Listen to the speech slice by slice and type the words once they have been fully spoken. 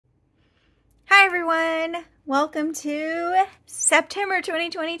Hi everyone! Welcome to September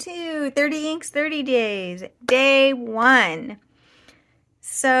 2022, 30 Inks, 30 Days, Day 1.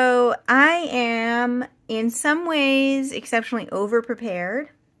 So I am in some ways exceptionally over-prepared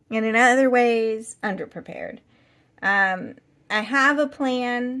and in other ways under-prepared. I have a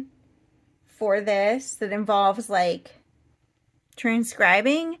plan for this that involves like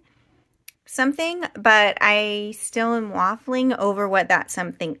transcribing something, but I still am waffling over what that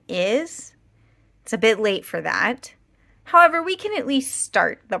something is. It's a bit late for that. However, we can at least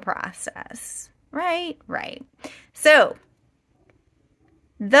start the process. Right? Right. So,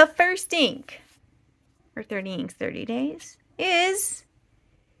 the first ink for 30 Inks, 30 Days is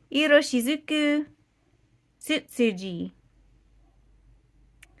Irishizuku Tsutsuji.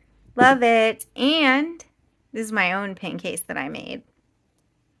 Love it. And this is my own pen case that I made.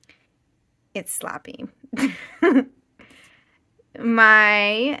 It's sloppy.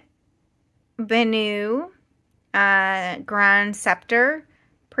 My Benu Grand Scepter.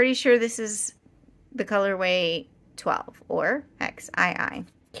 Pretty sure this is the colorway 12 or XII.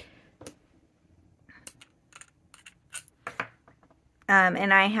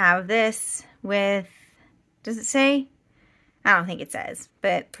 And I have this with, does it say? I don't think it says,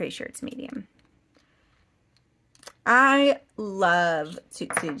 but pretty sure it's medium. I love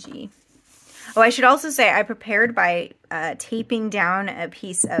Tsutsuji. Oh, I should also say I prepared by taping down a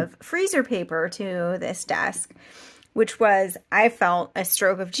piece of freezer paper to this desk, which was, I felt, a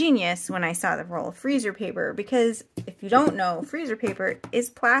stroke of genius when I saw the roll of freezer paper, because if you don't know, freezer paper is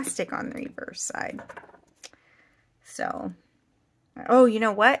plastic on the reverse side. So, oh, you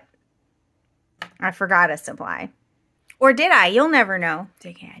know what? I forgot a supply. Or did I? You'll never know.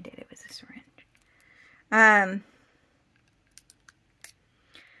 Okay, I did. It was a syringe.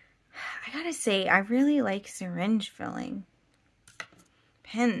 I gotta say, I really like syringe filling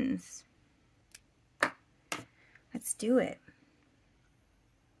pens. Let's do it.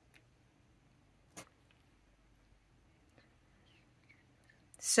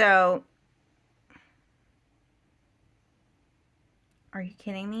 So, are you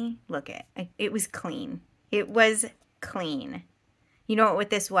kidding me? Look it was clean. It was clean. You know what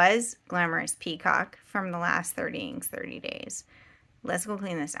this was? Glamorous Peacock from the last 30 Inks, 30 Days. Let's go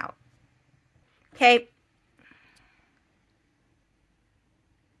clean this out. Okay.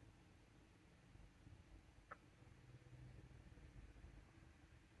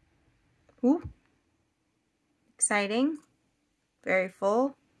 Ooh. Exciting. Very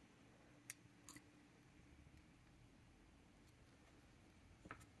full.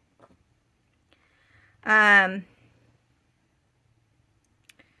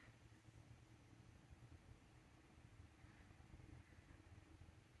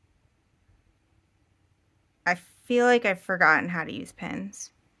 I feel like I've forgotten how to use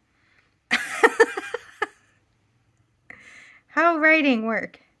pens. How writing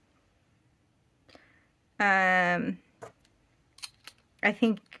work? I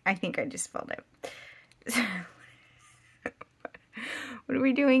think I just spelled it. What are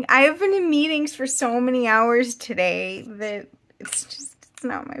we doing? I have been in meetings for so many hours today that it's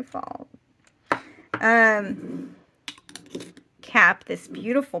not my fault. Cap this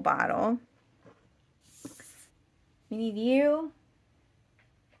beautiful bottle. We need you.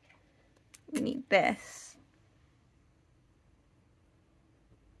 We need this.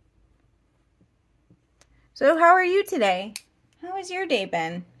 So how are you today? How has your day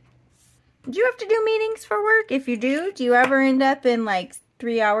been? Do you have to do meetings for work? If you do you ever end up in like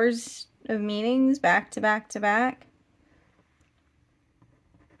 3 hours of meetings back to back to back?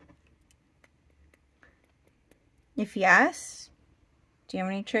 If yes, do you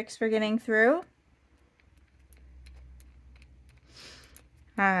have any tricks for getting through?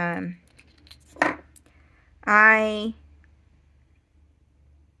 I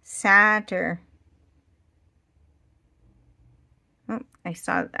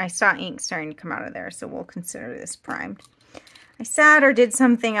saw ink starting to come out of there, so we'll consider this primed. I sat or did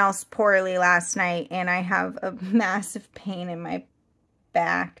something else poorly last night, and I have a massive pain in my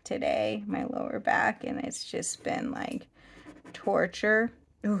back today, my lower back, and it's just been like torture.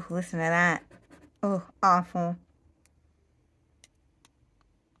 Ooh, listen to that. Oh, awful.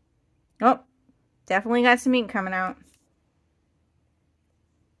 Oh, definitely got some ink coming out.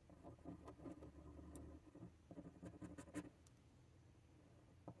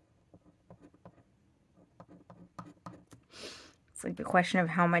 It's like the question of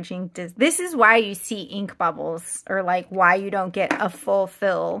how much ink does... This is why you see ink bubbles, or like why you don't get a full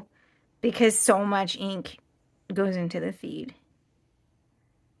fill, because so much ink goes into the feed.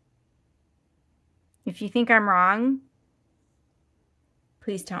 If you think I'm wrong,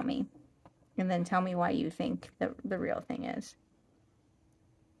 please tell me. And then tell me why you think the real thing is.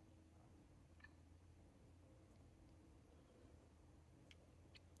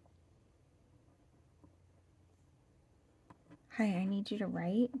 Hi, I need you to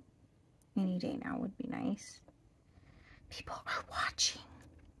write. Any day now would be nice. People are watching.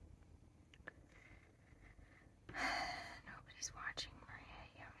 Nobody's watching, Maria.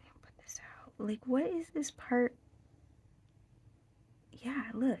 Yeah, I'm gonna put this out. Like, what is this part? Yeah,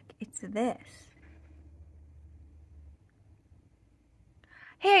 look, it's this.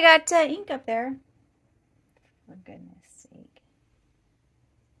 Hey, I got ink up there. For goodness sake.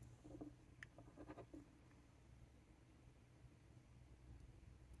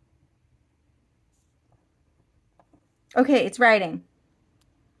 Okay, it's writing.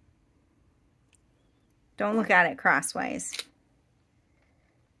 Don't look at it crosswise.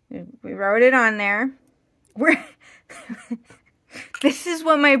 We wrote it on there. This is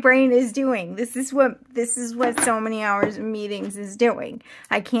what my brain is doing. This is what so many hours of meetings is doing.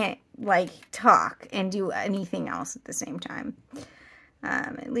 I can't like talk and do anything else at the same time.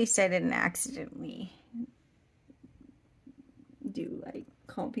 At least I didn't accidentally do like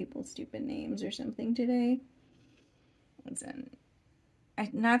call people stupid names or something today.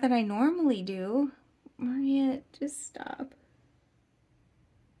 Not that I normally do. Maria, just stop.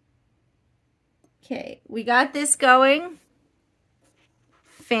 Okay, we got this going.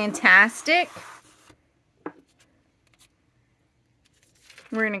 Fantastic.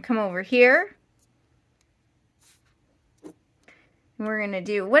 We're going to come over here. And we're going to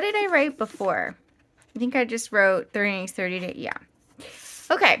do, what did I write before? I think I just wrote 30 inks, 30 days. Yeah.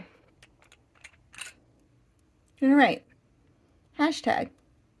 Okay. I'm going to write hashtag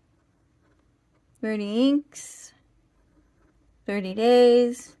 30 inks, 30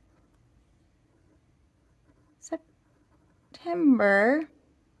 days, September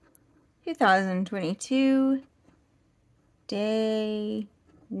 2022, day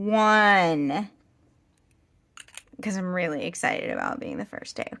 1. Because I'm really excited about being the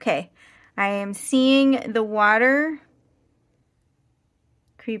first day. Okay, I am seeing the water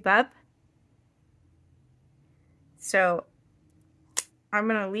creep up. So I'm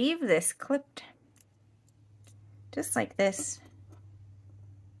going to leave this clipped just like this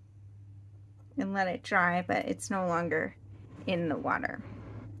and let it dry, but it's no longer in the water.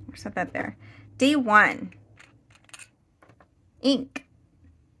 We'll set that there. Day 1. Ink.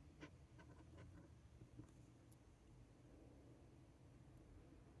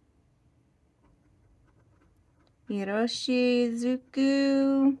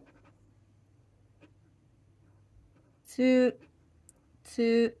 Irishizuku Tsutsuji.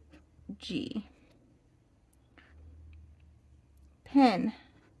 Pen.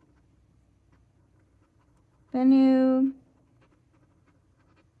 Benu.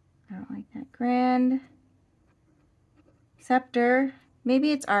 I don't like that. Grand. Scepter.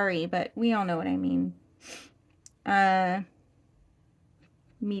 Maybe it's Ari, but we all know what I mean.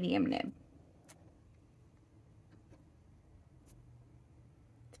 Medium nib.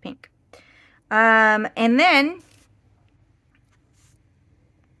 It's pink. And then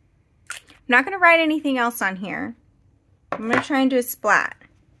I'm not going to write anything else on here. I'm going to try and do a splat.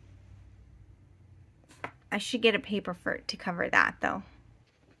 I should get a paper to cover that though.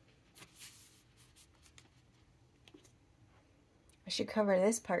 I should cover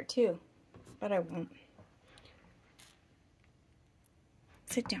this part too, but I won't.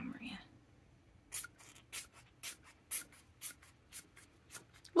 Sit down, Maria.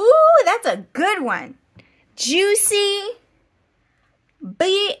 Ooh, that's a good one. Juicy,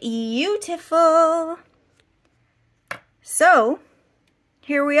 beautiful. So,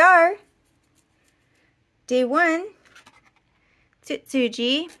 here we are. Day 1,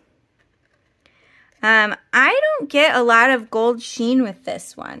 Tsutsuji. I don't get a lot of gold sheen with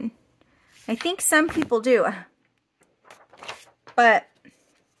this one. I think some people do. But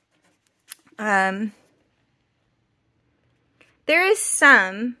there is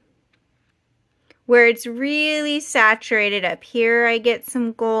some where it's really saturated. Up here I get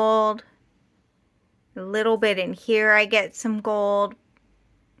some gold. A little bit in here I get some gold.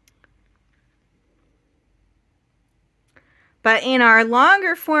 But in our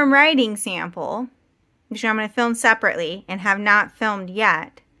longer form writing sample, which I'm going to film separately and have not filmed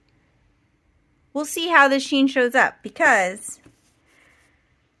yet, we'll see how the sheen shows up, because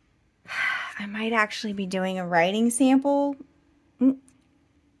I might actually be doing a writing sample.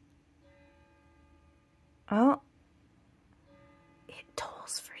 Oh, it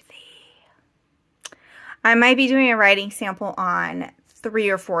tolls for thee. I might be doing a writing sample on 3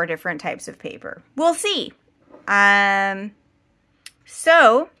 or 4 different types of paper. We'll see.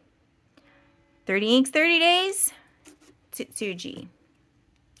 So 30 Inks, 30 Days, Tsutsuji.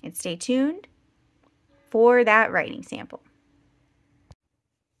 And stay tuned for that writing sample.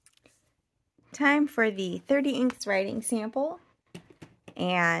 Time for the 30 Inks writing sample.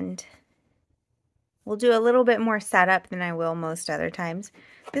 And we'll do a little bit more setup than I will most other times.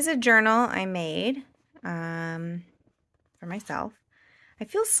 This is a journal I made for myself. I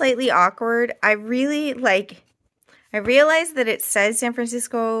feel slightly awkward. I realized that it says San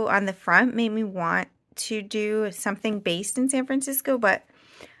Francisco on the front made me want to do something based in San Francisco, but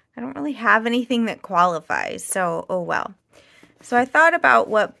I don't really have anything that qualifies, so oh well. So I thought about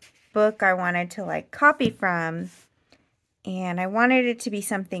what book I wanted to like copy from, and I wanted it to be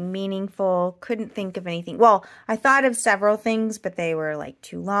something meaningful. Couldn't think of anything. Well, I thought of several things, but they were like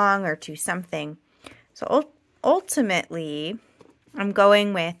too long or too something. So ultimately, I'm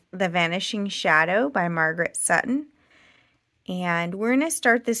going with The Vanishing Shadow by Margaret Sutton. And we're going to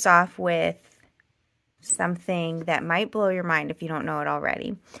start this off with something that might blow your mind if you don't know it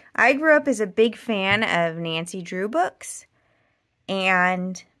already. I grew up as a big fan of Nancy Drew books.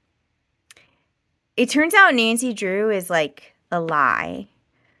 And it turns out Nancy Drew is like a lie.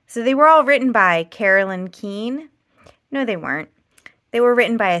 So they were all written by Carolyn Keene. No, they weren't. They were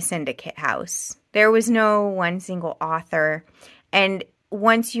written by a syndicate house. There was no one single author. And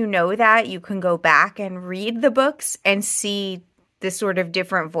once you know that, you can go back and read the books and see the sort of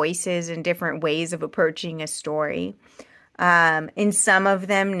different voices and different ways of approaching a story. In some of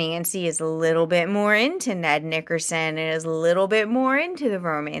them, Nancy is a little bit more into Ned Nickerson and is a little bit more into the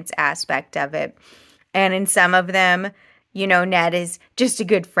romance aspect of it. And in some of them, you know, Ned is just a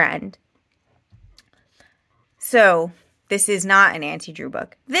good friend. So this is not a Nancy Drew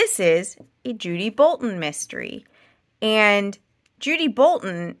book. This is a Judy Bolton mystery. And Judy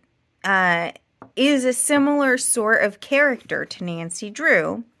Bolton is a similar sort of character to Nancy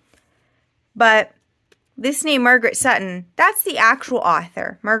Drew. But this name, Margaret Sutton, that's the actual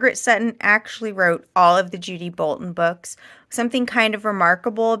author. Margaret Sutton actually wrote all of the Judy Bolton books. Something kind of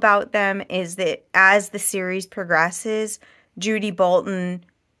remarkable about them is that as the series progresses, Judy Bolton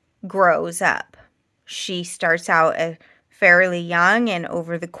grows up. She starts out fairly young, and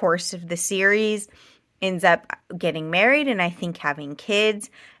over the course of the series ends up getting married and I think having kids.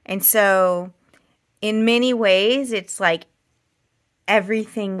 And so in many ways, it's like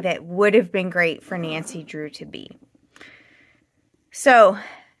everything that would have been great for Nancy Drew to be. So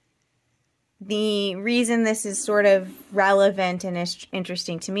the reason this is sort of relevant and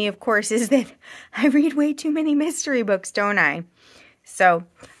interesting to me, of course, is that I read way too many mystery books, don't I? So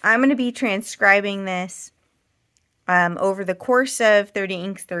I'm going to be transcribing this over the course of 30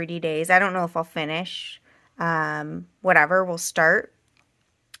 Inks, 30 Days. I don't know if I'll finish. Whatever, we'll start.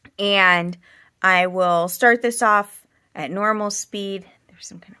 And I will start this off at normal speed. There's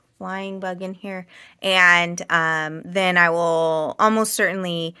some kind of flying bug in here. And then I will almost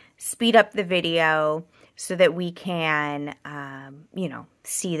certainly speed up the video so that we can, you know,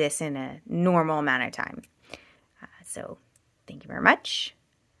 see this in a normal amount of time. So thank you very much.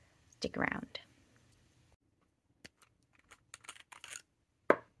 Stick around.